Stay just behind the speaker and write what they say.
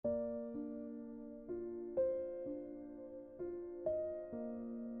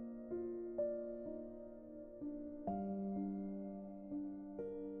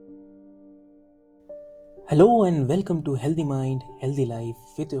Hello and welcome to Healthy Mind, Healthy Life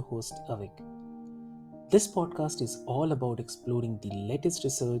with your host Avik. This podcast is all about exploring the latest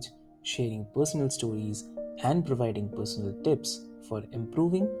research, sharing personal stories, and providing personal tips for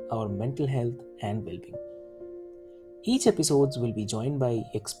improving our mental health and well being. Each episode will be joined by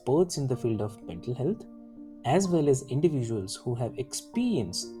experts in the field of mental health, as well as individuals who have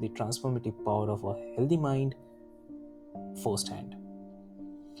experienced the transformative power of a healthy mind firsthand.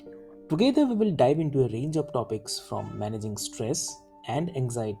 Together, we will dive into a range of topics from managing stress and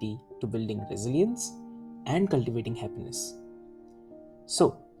anxiety to building resilience and cultivating happiness.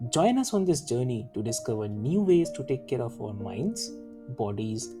 So, join us on this journey to discover new ways to take care of our minds,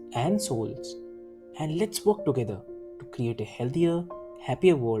 bodies, and souls. And let's work together to create a healthier,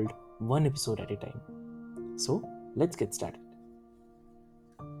 happier world one episode at a time. So, let's get started.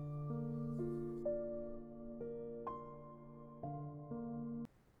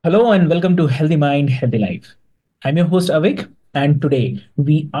 Hello and welcome to Healthy Mind, Healthy Life. I'm your host Avik, and today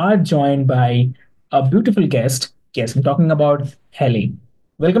we are joined by a beautiful guest. Yes, I'm talking about Haley.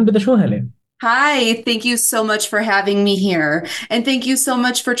 Welcome to the show, Haley. Hi, thank you so much for having me here. And thank you so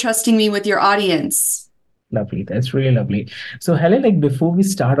much for trusting me with your audience. Lovely, that's really lovely. So, Haley, before we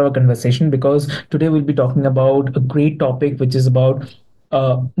start our conversation, because today we'll be talking about a great topic, which is about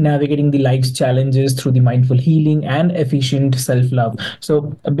navigating the life's challenges through the mindful healing and efficient self love. So,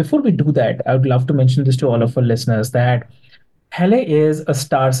 before we do that, I would love to mention this to all of our listeners that Hele is a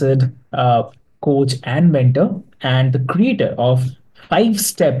Starseed coach and mentor, and the creator of Five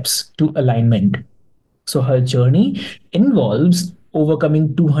Steps to Alignment. So her journey involves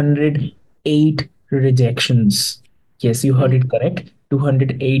overcoming 208 rejections. Yes, you heard it correct.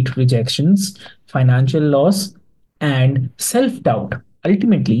 208 rejections, financial loss, and self doubt,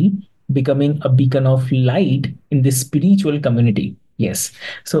 ultimately becoming a beacon of light in the spiritual community. Yes.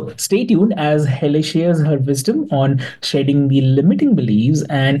 So stay tuned as Hele shares her wisdom on shedding the limiting beliefs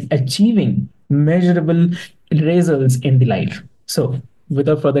and achieving measurable results in the life. So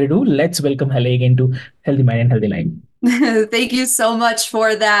without further ado, let's welcome Hele again to Healthy Mind and Healthy Life. Thank you so much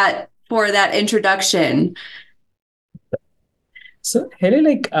for that introduction. So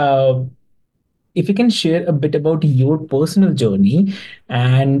Hele, if you can share a bit about your personal journey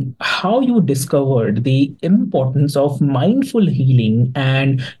and how you discovered the importance of mindful healing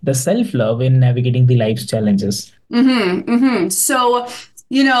and the self love in navigating the life's challenges. So,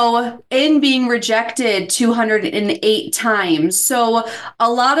 in being rejected 208 times, so a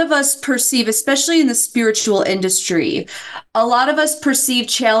lot of us perceive, especially in the spiritual industry, a lot of us perceive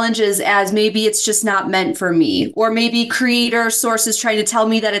challenges as maybe it's just not meant for me, or maybe creator source is trying to tell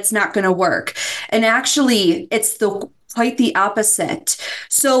me that it's not going to work. And actually, it's the quite the opposite.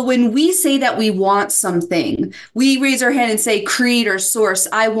 So when we say that we want something, we raise our hand and say, Creator, source,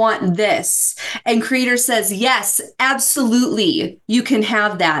 I want this. And Creator says, yes, absolutely, you can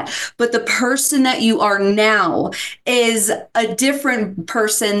have that. But the person that you are now is a different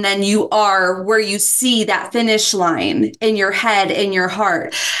person than you are where you see that finish line in your head, in your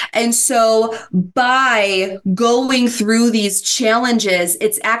heart. And so by going through these challenges,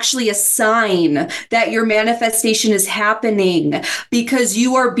 it's actually a sign that your manifestation is happening because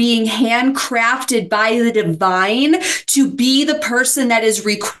you are being handcrafted by the divine to be the person that is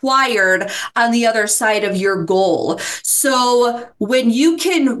required on the other side of your goal. So when you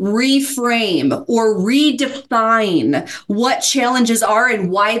can reframe or redefine what challenges are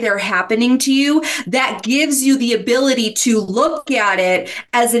and why they're happening to you, that gives you the ability to look at it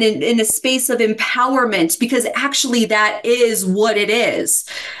as in a space of empowerment, because actually that is what it is.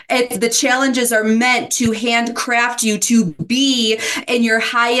 The challenges are meant to handcraft you to be in your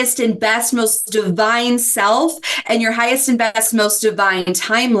highest and best, most divine self and your highest and best, most divine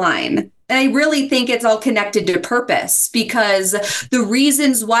timeline. And I really think it's all connected to purpose, because the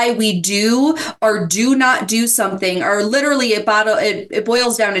reasons why we do or do not do something are literally it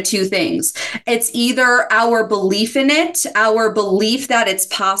boils down to two things. It's either our belief in it, our belief that it's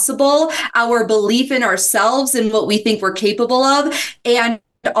possible, our belief in ourselves and what we think we're capable of, and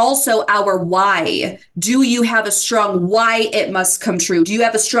also our why. Do you have a strong why it must come true? Do you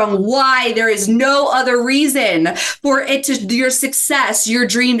have a strong why there is no other reason for it to, your success, your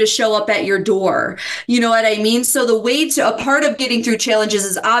dream to show up at your door? You know what I mean? So a part of getting through challenges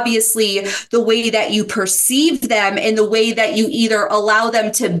is obviously the way that you perceive them and the way that you either allow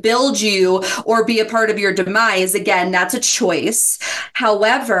them to build you or be a part of your demise. Again, that's a choice.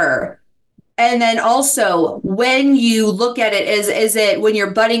 However, And then also, when you look at it, is it when you're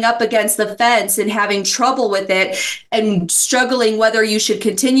butting up against the fence and having trouble with it and struggling whether you should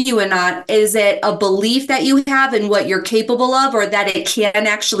continue or not? Is it a belief that you have in what you're capable of, or that it can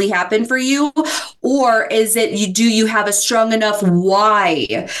actually happen for you? Or is it do you have a strong enough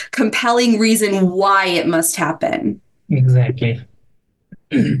why, compelling reason why it must happen? Exactly.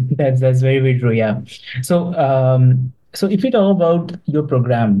 That's very very true. Yeah. So if we talk about your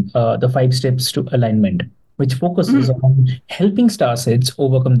program, the 5 steps to alignment, which focuses Mhm. on helping star sets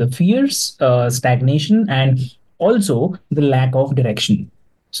overcome the fears, stagnation, and also the lack of direction.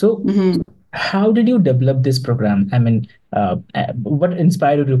 So, Mhm. how did you develop this program? I mean, what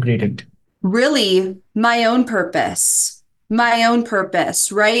inspired you to create it? Really my own purpose,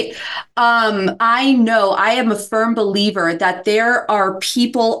 right? I know I am a firm believer that there are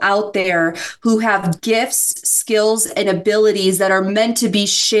people out there who have gifts, skills, and abilities that are meant to be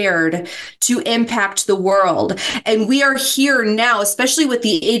shared to impact the world. And we are here now, especially with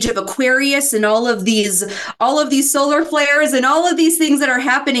the age of Aquarius and all of these solar flares and all of these things that are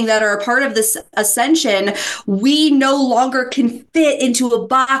happening that are a part of this ascension. We no longer can fit into a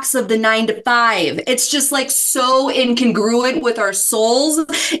box of the 9 to 5. It's just like so incongruent with our souls.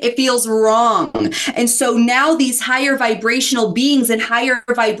 It feels wrong. And so now these higher vibrational beings and higher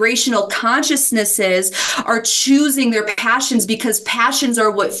vibrational consciousnesses are choosing their passions, because passions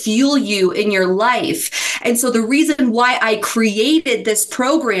are what fuel you in your life. And so the reason why I created this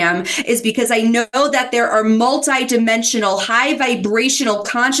program is because I know that there are multidimensional, high vibrational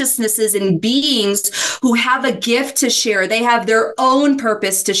consciousnesses and beings who have a gift to share. They have their own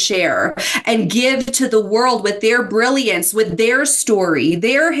purpose to share and give to the world with their brilliance, with their story,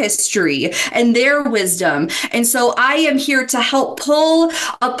 their history, and their wisdom. And so I am here to help pull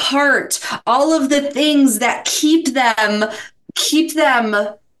apart all of the things that keep them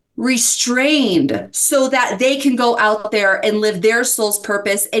restrained so that they can go out there and live their soul's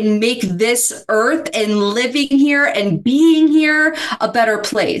purpose and make this earth and living here and being here a better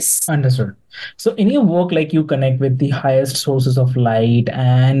place. Understood. So in your work, like you connect with the highest sources of light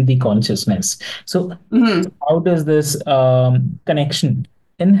and the consciousness. So Mhm. how does this connection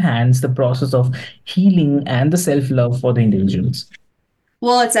enhance the process of healing and the self-love for the individuals?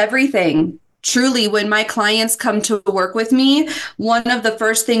 Well, it's everything. Truly, when my clients come to work with me, one of the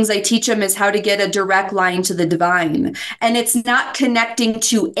first things I teach them is how to get a direct line to the divine. And it's not connecting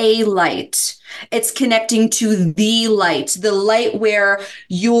to a light, it's connecting to the light where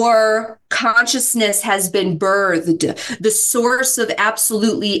your consciousness has been birthed, the source of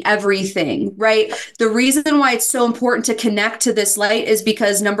absolutely everything, right? The reason why it's so important to connect to this light is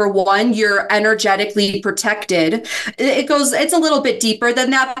because number one, you're energetically protected. It's a little bit deeper than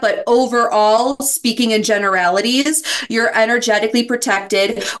that, but overall, speaking in generalities, you're energetically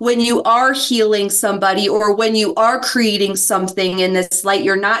protected. When you are healing somebody or when you are creating something in this light,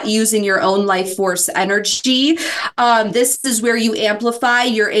 you're not using your own life force energy. This is where you amplify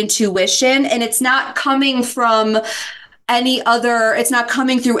your intuition, and it's not coming through any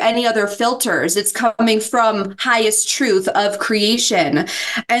other filters. It's coming from highest truth of creation.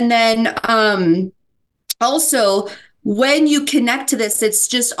 And then also, when you connect to this, it's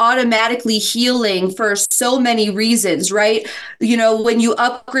just automatically healing for so many reasons, right? When you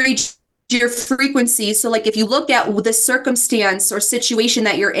upgrade your frequency. So, like, if you look at the circumstance or situation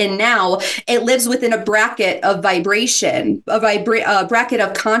that you're in now, it lives within a bracket of vibration, a bracket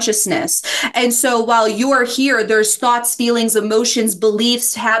of consciousness. And so, while you are here, there's thoughts, feelings, emotions,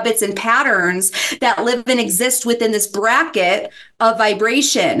 beliefs, habits, and patterns that live and exist within this bracket of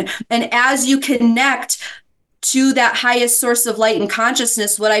vibration. And as you connect to that highest source of light and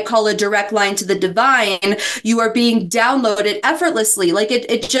consciousness, what I call a direct line to the divine, you are being downloaded effortlessly. Like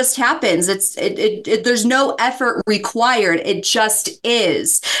it just happens. There's no effort required. It just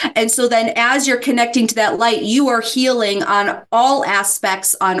is. And so then as you're connecting to that light, you are healing on all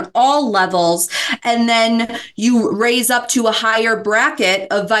aspects, on all levels. And then you raise up to a higher bracket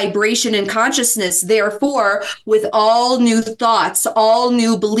of vibration and consciousness. Therefore, with all new thoughts, all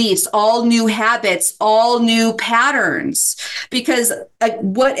new beliefs, all new habits, all new patterns, because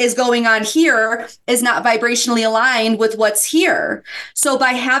what is going on here is not vibrationally aligned with what's here. So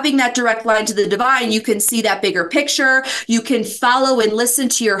by having that direct line to the divine, you can see that bigger picture. You can follow and listen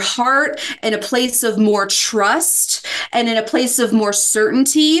to your heart in a place of more trust and in a place of more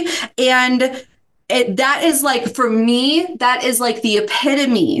certainty. And that is like, for me, that is like the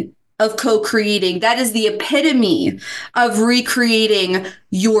epitome of co-creating. That is the epitome of recreating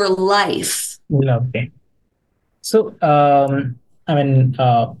your life. Lovely. So,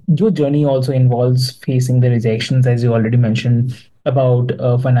 your journey also involves facing the rejections, as you already mentioned. about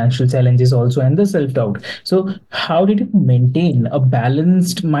financial challenges also and the self doubt. So, how did you maintain a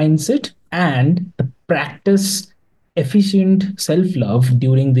balanced mindset and practice efficient self love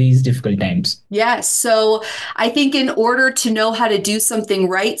during these difficult times? Yes. So I think in order to know how to do something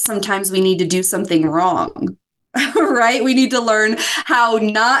right, sometimes we need to do something wrong. Right? We need to learn how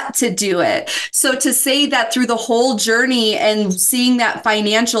not to do it. So to say that through the whole journey and seeing that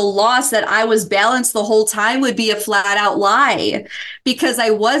financial loss that I was balanced the whole time would be a flat out lie, because I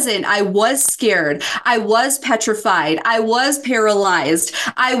wasn't. I was scared. I was petrified. I was paralyzed.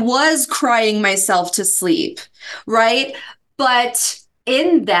 I was crying myself to sleep. Right? But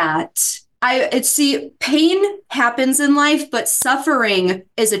in that, see, pain happens in life, but suffering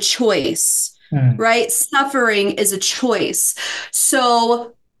is a choice, Hmm. right? Suffering is a choice.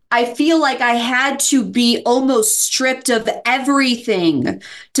 So I feel like I had to be almost stripped of everything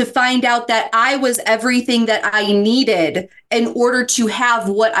to find out that I was everything that I needed in order to have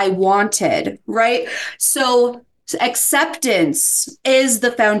what I wanted, right? So acceptance is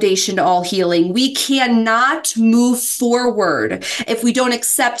the foundation to all healing. We cannot move forward if we don't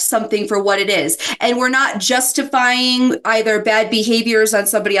accept something for what it is. And we're not justifying either bad behaviors on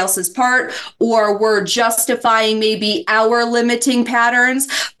somebody else's part, or we're justifying maybe our limiting patterns.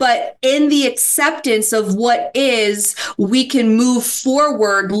 But in the acceptance of what is, we can move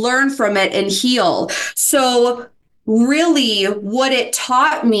forward, learn from it, and heal. So, really, what it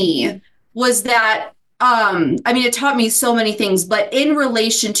taught me was that it taught me so many things, but in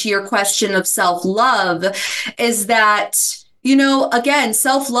relation to your question of self-love, is that, again,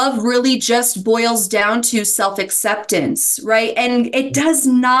 self-love really just boils down to self-acceptance, right? And it does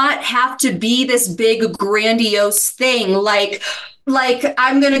not have to be this big, grandiose thing like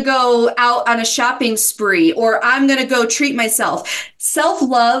I'm going to go out on a shopping spree, or I'm going to go treat myself.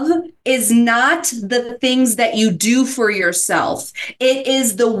 Self-love is not the things that you do for yourself. It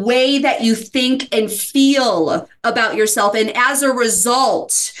is the way that you think and feel about yourself. And as a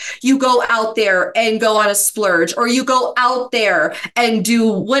result, you go out there and go on a splurge, or you go out there and do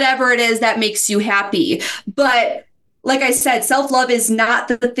whatever it is that makes you happy. But like I said, self-love is not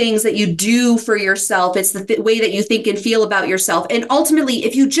the things that you do for yourself. It's the way that you think and feel about yourself. And ultimately,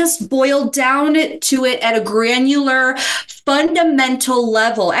 if you just boil down to it at a granular, fundamental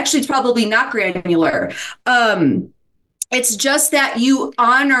level, actually, it's probably not granular. It's just that you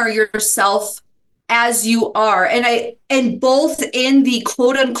honor yourself as you are. And both in the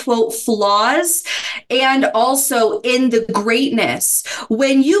quote unquote flaws and also in the greatness.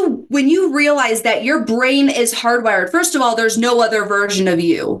 When you realize that your brain is hardwired, first of all, there's no other version of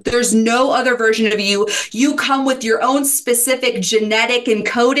you. There's no other version of you. You come with your own specific genetic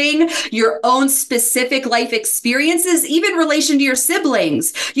encoding, your own specific life experiences, even relation to your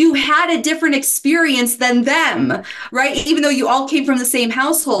siblings. You had a different experience than them, right? Even though you all came from the same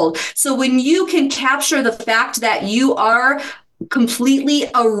household. So when you can capture the fact that you are completely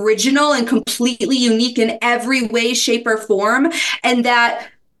original and completely unique in every way, shape, or form, and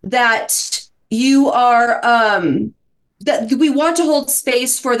that you are that we want to hold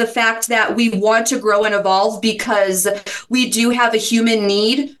space for the fact that we want to grow and evolve, because we do have a human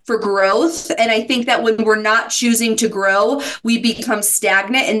need for growth. And I think that when we're not choosing to grow, we become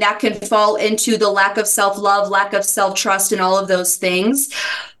stagnant, and that can fall into the lack of self-love, lack of self-trust, and all of those things.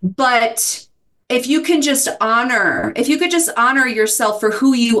 But if you could just honor yourself for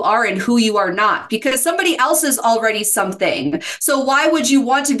who you are and who you are not, because somebody else is already something. So why would you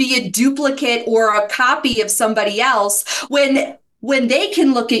want to be a duplicate or a copy of somebody else when they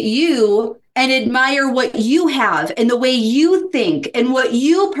can look at you and admire what you have and the way you think and what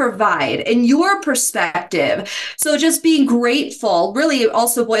you provide and your perspective? So just being grateful really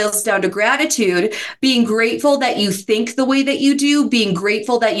also boils down to gratitude, being grateful that you think the way that you do, being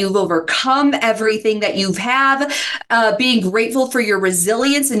grateful that you've overcome everything that you've have, being grateful for your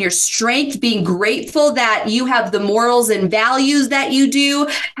resilience and your strength, being grateful that you have the morals and values that you do,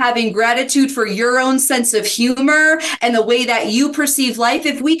 having gratitude for your own sense of humor and the way that you perceive life.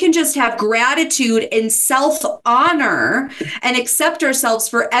 If we can just have gratitude and self-honor and accept ourselves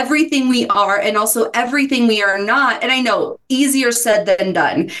for everything we are and also everything we are not. And I know, easier said than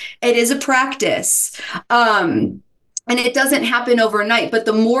done. It is a practice. And it doesn't happen overnight, but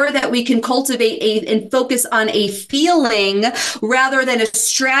the more that we can cultivate and focus on a feeling rather than a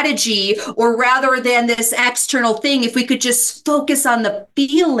strategy, or rather than this external thing, if we could just focus on the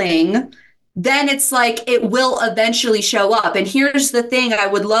feeling, then it's like it will eventually show up. And here's the thing I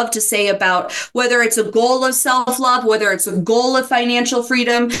would love to say about whether it's a goal of self-love, whether it's a goal of financial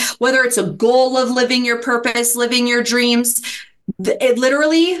freedom, whether it's a goal of living your purpose, living your dreams. It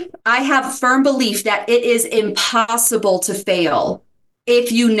literally, I have firm belief that it is impossible to fail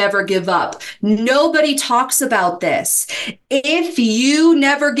if you never give up. Nobody talks about this. If you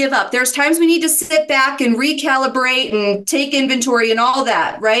never give up, there's times we need to sit back and recalibrate and take inventory and all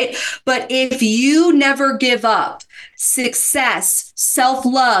that, right? But if you never give up, success,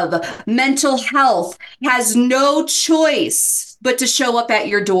 self-love, mental health has no choice but to show up at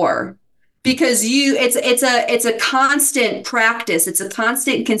your door. Because it's a constant practice, it's a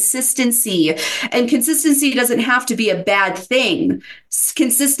constant consistency, and consistency doesn't have to be a bad thing.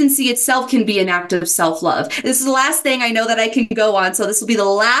 Consistency itself can be an act of self-love. This is the last thing I know that I can go on, so this will be the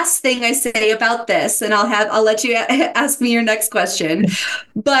last thing I say about this, and I'll let you ask me your next question.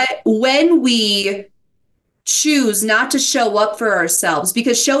 But when we choose not to show up for ourselves,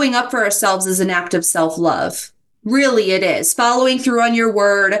 because showing up for ourselves is an act of self-love. Really, it is. Following through on your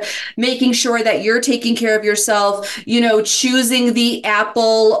word, making sure that you're taking care of yourself, choosing the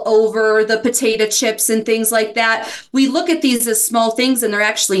apple over the potato chips and things like that. We look at these as small things, and they're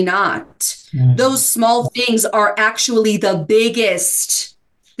actually not. Those small things are actually the biggest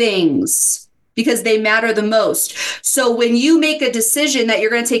things, because they matter the most. So when you make a decision that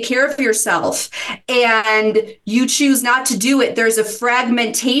you're going to take care of yourself and you choose not to do it, there's a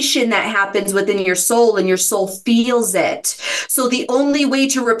fragmentation that happens within your soul, and your soul feels it. So the only way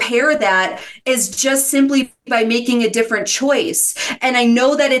to repair that is just simply by making a different choice. And I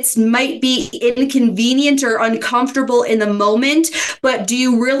know that it might be inconvenient or uncomfortable in the moment, but do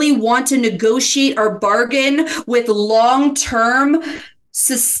you really want to negotiate or bargain with long-term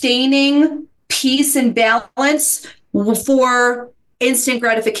sustaining peace and balance for instant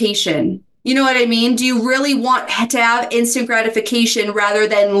gratification? You know what I mean? Do you really want to have instant gratification rather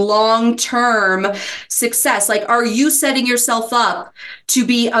than long-term success? Like, are you setting yourself up to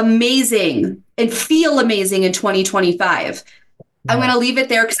be amazing and feel amazing in 2025? I'm going to leave it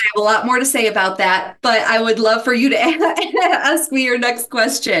there because I have a lot more to say about that, but I would love for you to ask me your next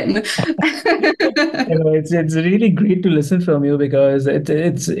question. It's really great to listen from you, because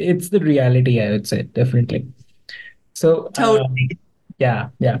it's the reality, I would say, definitely. So Totally. yeah.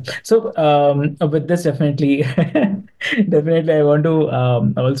 So with this, definitely, definitely, I want to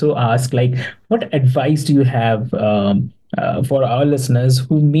also ask, like, what advice do you have for our listeners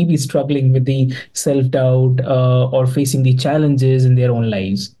who may be struggling with the self-doubt or facing the challenges in their own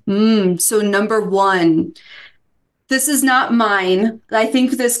lives? So number one, this is not mine. I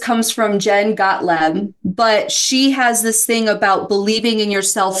think this comes from Jen Gottlieb, but she has this thing about believing in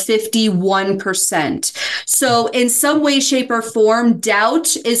yourself 51%. So in some way, shape, or form,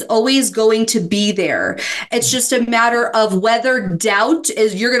 doubt is always going to be there. It's just a matter of whether you're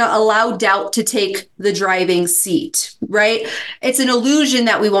going to allow doubt to take the driving seat, right? It's an illusion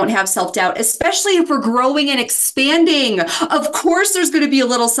that we won't have self-doubt, especially if we're growing and expanding. Of course, there's going to be a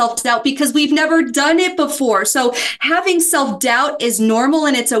little self-doubt because we've never done it before. So having self-doubt is normal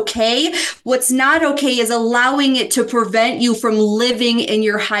and it's okay. What's not okay is allowing it to prevent you from living in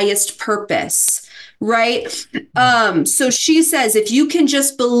your highest purpose, right? So she says, if you can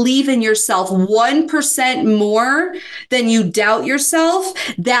just believe in yourself 1% more than you doubt yourself,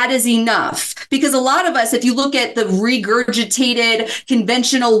 that is enough. Because a lot of us, if you look at the regurgitated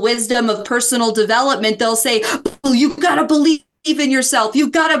conventional wisdom of personal development, they'll say, well, you got to believe in yourself. You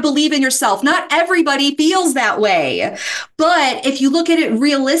got to believe in yourself. Not everybody feels that way. But if you look at it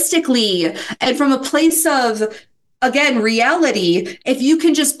realistically and from a place of, again, reality, if you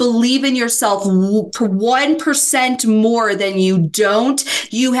can just believe in yourself 1% more than you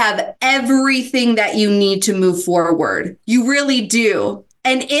don't, you have everything that you need to move forward. You really do.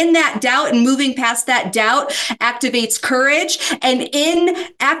 And in that doubt and moving past that doubt activates courage. And in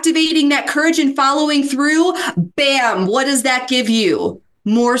activating that courage and following through, bam, what does that give you?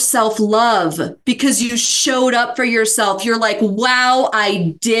 More self-love, because you showed up for yourself. You're like, wow,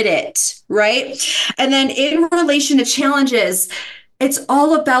 I did it, right? And then in relation to challenges, it's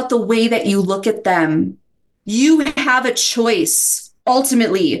all about the way that you look at them. You have a choice.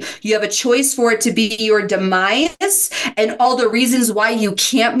 Ultimately, you have a choice for it to be your demise and all the reasons why you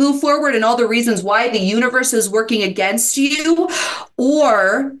can't move forward and all the reasons why the universe is working against you,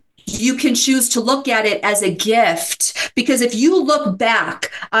 or you can choose to look at it as a gift. Because if you look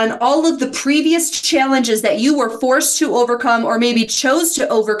back on all of the previous challenges that you were forced to overcome or maybe chose to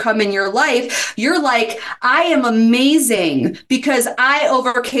overcome in your life, you're like, I am amazing because I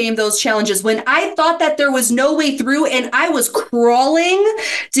overcame those challenges. When I thought that there was no way through and I was crawling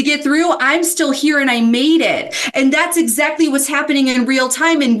to get through, I'm still here and I made it. And that's exactly what's happening in real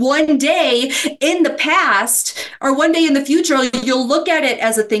time. And one day in the past or one day in the future, you'll look at it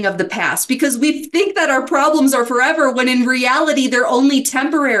as a thing of the past because we think that our problems are forever when in reality they're only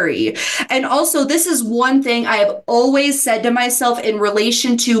temporary. And also, this is one thing I have always said to myself in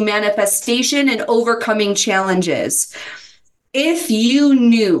relation to manifestation and overcoming challenges. If you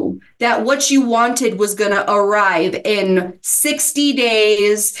knew that what you wanted was going to arrive in 60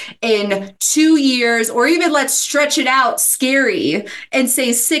 days, in 2 years, or even let's stretch it out scary and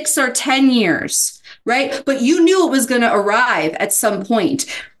say 6 or 10 years, right? But you knew it was going to arrive at some point.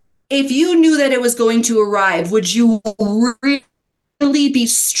 If you knew that it was going to arrive, would you really be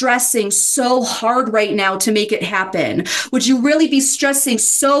stressing so hard right now to make it happen? Would you really be stressing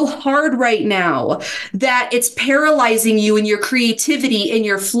so hard right now that it's paralyzing you in your creativity, in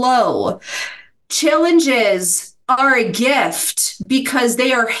your flow? Challenges are a gift because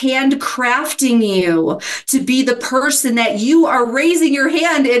they are handcrafting you to be the person that you are raising your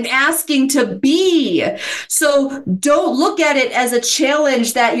hand and asking to be. So don't look at it as a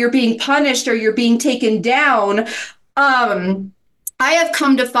challenge that you're being punished or you're being taken down. I have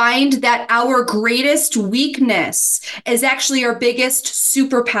come to find that our greatest weakness is actually our biggest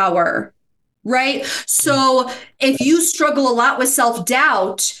superpower, right? So if you struggle a lot with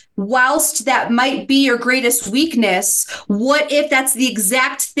self-doubt, whilst that might be your greatest weakness, what if that's the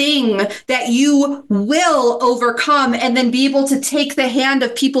exact thing that you will overcome and then be able to take the hand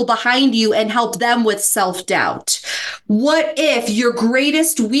of people behind you and help them with self-doubt? What if your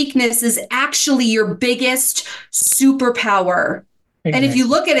greatest weakness is actually your biggest superpower? And if you Exactly.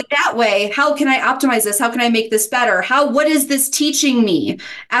 look at it that way, how can I optimize this? How can I make this better? What is this teaching me?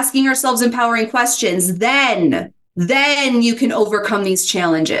 Asking ourselves empowering questions, then you can overcome these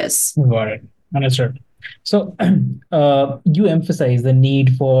challenges. Got it. Understood. So, you emphasize the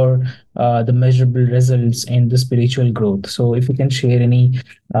need for the measurable results in the spiritual growth. So, if you can share any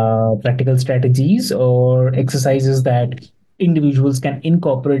practical strategies or exercises that individuals can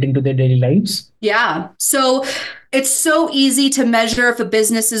incorporate into their daily lives. Yeah. So it's so easy to measure if a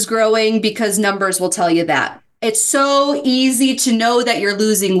business is growing because numbers will tell you that. It's so easy to know that you're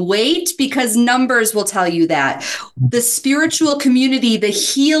losing weight because numbers will tell you that. The spiritual community, the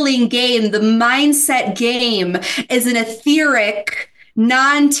healing game, the mindset game is an etheric,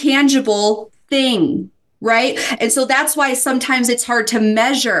 non-tangible thing. Right. And so that's why sometimes it's hard to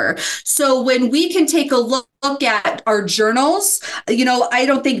measure. So when we can take a look at our journals, I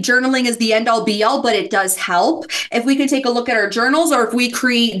don't think journaling is the end all be all, but it does help. If we can take a look at our journals or if we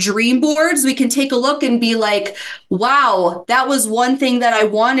create dream boards, we can take a look and be like, wow, that was one thing that I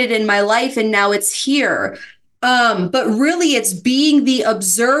wanted in my life and now it's here. But really it's being the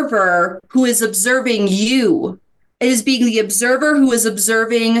observer who is observing you. It is being the observer who is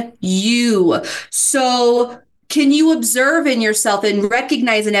observing you. So can you observe in yourself and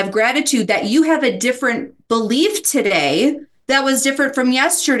recognize and have gratitude that you have a different belief today that was different from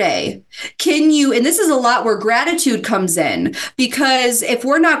yesterday? Can you, and this is a lot where gratitude comes in, because if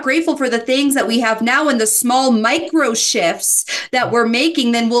we're not grateful for the things that we have now and the small micro shifts that we're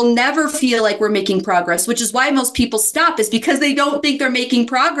making, then we'll never feel like we're making progress, which is why most people stop, is because they don't think they're making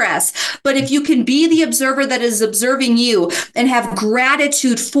progress. But if you can be the observer that is observing you and have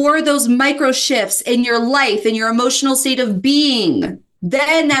gratitude for those micro shifts in your life, in your emotional state of being,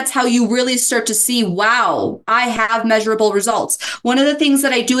 then that's how you really start to see, wow, I have measurable results. One of the things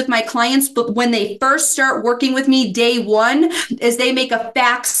that I do with my clients, but when they first start working with me day one, is they make a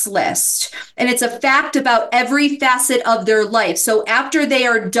facts list. And it's a fact about every facet of their life. So after they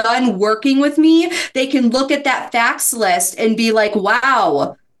are done working with me, they can look at that facts list and be like,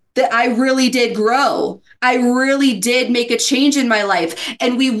 wow, that I really did grow. I really did make a change in my life.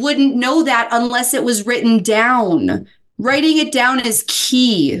 And we wouldn't know that unless it was written down. Writing it down is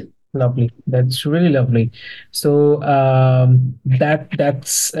key. Lovely. That's really lovely. So,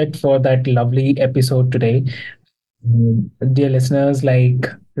 that's it for that lovely episode today. Dear listeners, like,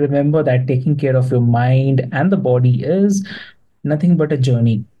 remember that taking care of your mind and the body is nothing but a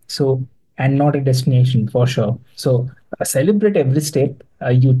journey. So, and not a destination for sure. So, celebrate every step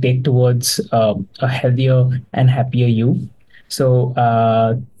you take towards a healthier and happier you. So,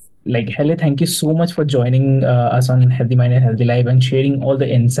 like, Hele, thank you so much for joining us on Healthy Mind and Healthy Life and sharing all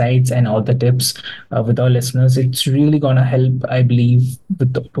the insights and all the tips with our listeners. It's really gonna help, I believe,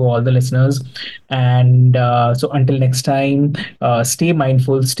 to all the listeners. And so, until next time, stay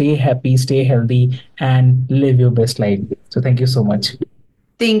mindful, stay happy, stay healthy, and live your best life. So, thank you so much.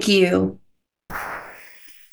 Thank you.